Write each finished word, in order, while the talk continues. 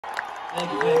Thank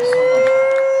you so much.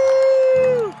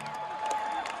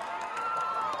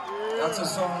 That's a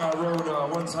song I wrote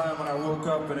one time when I woke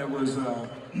up, and it was,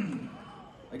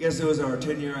 I guess it was our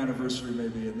 10-year anniversary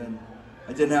maybe, and then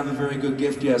I didn't have a very good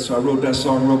gift yet, so I wrote that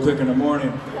song real quick in the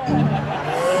morning. Can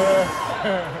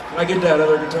I get that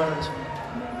other guitars?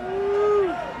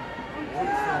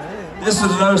 This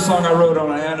is another song I wrote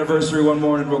on an anniversary one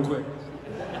morning real quick.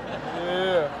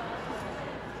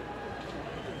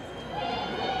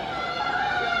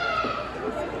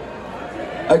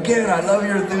 Again, I love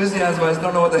your enthusiasm, I just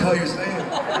don't know what the hell you're saying.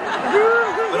 But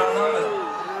I love it.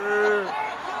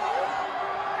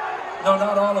 No,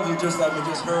 not all of you, just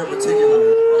her in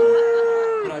particular.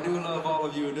 But I do love all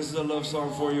of you, and this is a love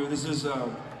song for you. This is,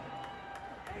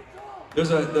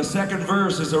 the second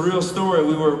verse is a real story.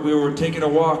 We were taking a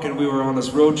walk, and we were on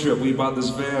this road trip. We bought this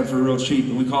van for real cheap,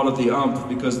 and we called it the UMP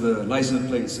because the license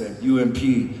plate said UMP.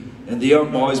 And the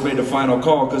UMP always made the final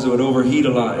call because it would overheat a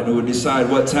lot, and it would decide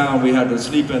what town we had to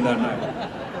sleep in that night.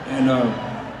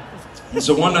 And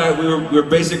so one night we were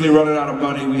basically running out of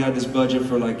money. We had this budget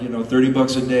for like, 30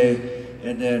 bucks a day.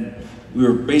 And then we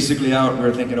were basically out, and we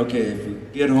were thinking, okay, if we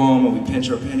get home and we pinch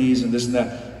our pennies and this and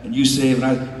that, and you save,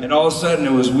 and all of a sudden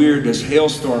it was weird, this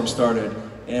hailstorm started.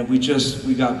 And we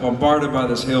got bombarded by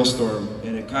this hailstorm.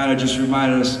 And it kind of just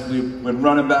reminded us, we went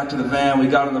running back to the van, we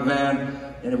got in the van,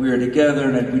 and we were together,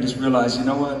 and we just realized, you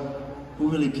know what? Who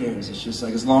really cares? It's just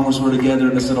like, as long as we're together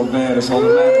in this little van, that's all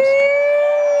that matters.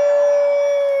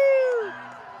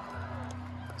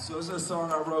 So this is a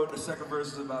song I wrote. The second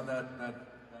verse is about that night.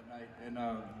 And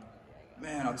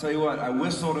man, I'll tell you what, I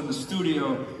whistled in the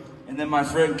studio, and then my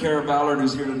friend Kara Ballard,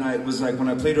 who's here tonight, was like, when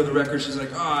I played her the record, she's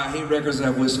like, oh, I hate records that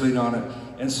have whistling on it.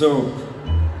 And so,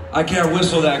 I can't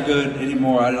whistle that good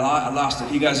anymore. I lost it.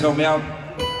 You guys help me out?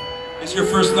 It's your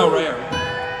first note right here.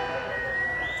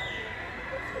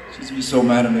 She's gonna be so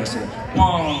mad at me. I said,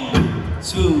 1,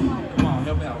 2, come on,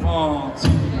 help me out. 1, 2,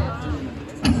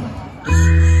 3.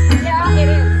 Yeah, it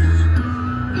is.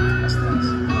 That's nice.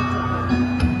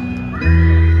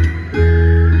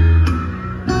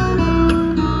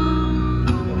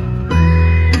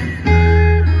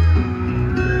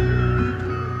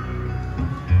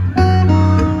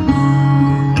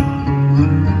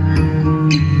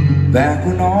 Back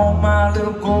when all my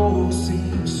little goals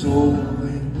seemed so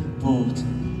important,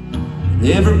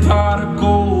 every pot of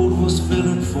gold was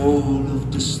filling full of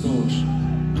distortion.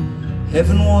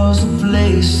 Heaven was a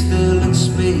place still in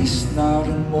space, not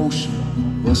in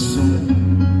motion, but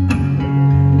soon.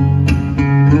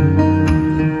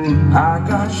 I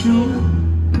got you,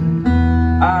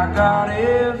 I got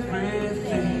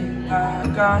everything, I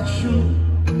got you.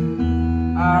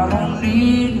 I don't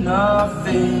need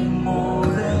nothing more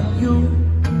than you.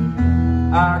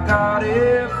 I got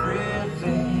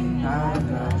everything, I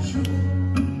got you.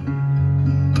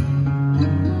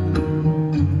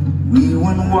 We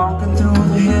went walking through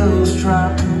the hills,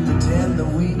 trying to pretend that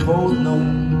we both know.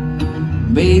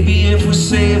 Maybe if we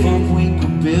save up, we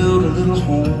could build a little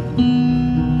home.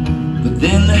 But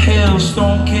then the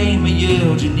hailstorm came and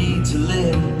yelled, you need to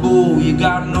let go, you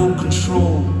got no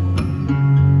control.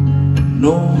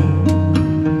 No,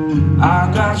 I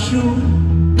got you,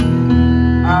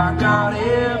 I got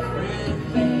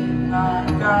everything, I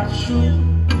got you.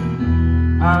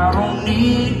 I don't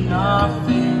need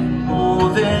nothing more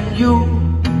than you.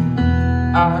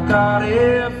 I got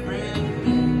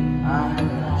everything, I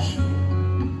got you.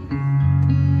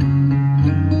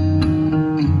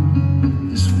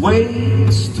 This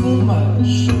weight's too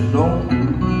much alone.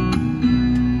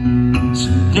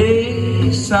 Some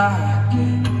days I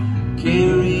can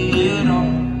carry it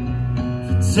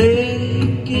on,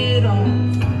 take it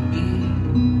on from me.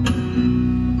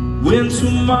 When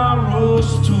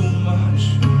tomorrow's too much,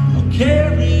 I'll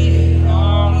carry it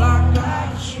all, I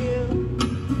got you.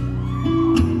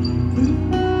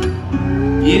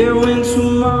 Yeah, when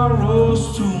tomorrow's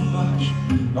too much,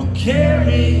 I'll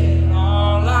carry it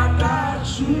all, I got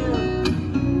you.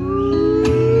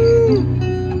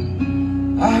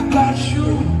 I got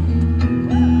you,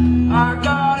 I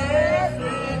got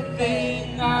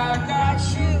everything, I got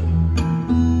you.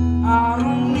 I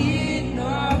don't need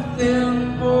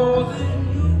nothing more than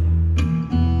you.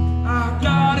 I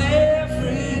got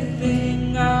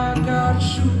everything, I got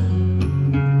you.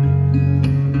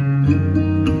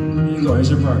 Here you go, here's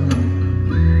your part.